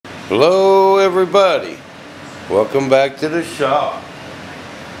Hello everybody, welcome back to the shop.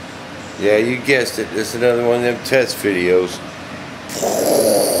 Yeah, you guessed it, this is another one of them test videos.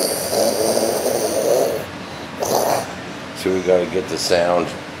 So we gotta get the sound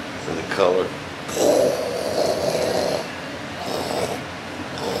and the color.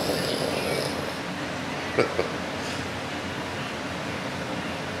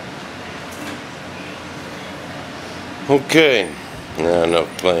 Okay, now enough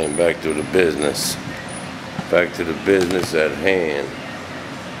playing, back to the business. Back to the business at hand.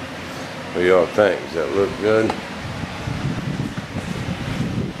 What do y'all think? Does that look good?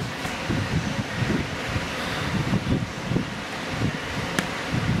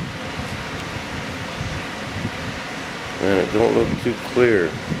 Man, it don't look too clear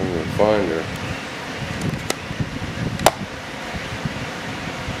from the finder.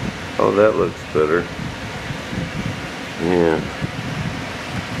 Oh, that looks better. Yeah.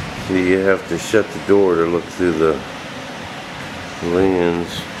 See, you have to shut the door to look through the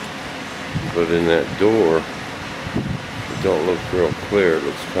lens. But in that door, it don't look real clear. It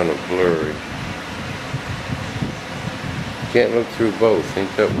looks kind of blurry. Can't look through both.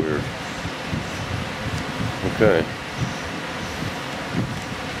 Ain't that weird? Okay.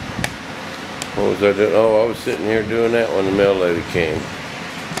 What was I doing? Oh, I was sitting here doing that when the mail lady came.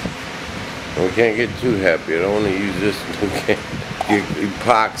 We can't get too happy. I don't want to use this. Get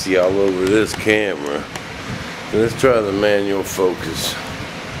epoxy all over this camera. So let's try the manual focus.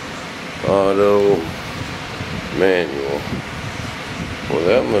 Auto, manual. Well,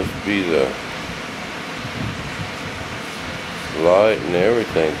 that must be the light and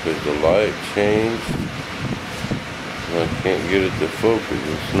everything, because the light changed. I can't get it to focus.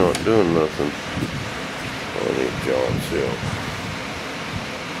 It's not doing nothing. I need John Silk.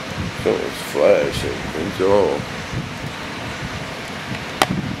 Something's flashing. It's all.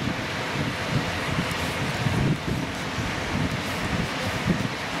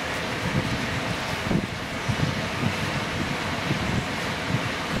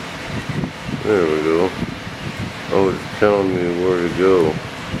 There we go. Oh, it's telling me where to go.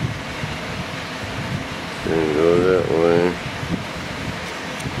 And go that way.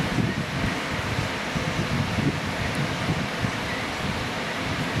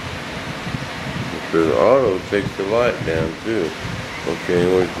 Because the auto takes the light down too. Okay,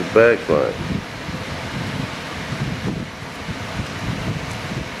 where's the backlight?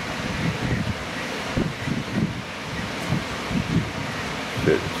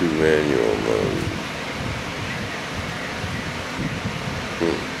 Set to manual mode.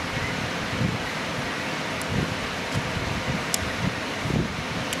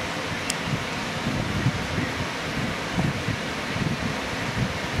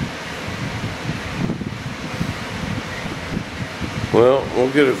 Well,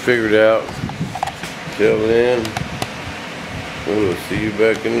 we'll get it figured out. Till then, we'll see you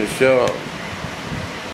back in the shop.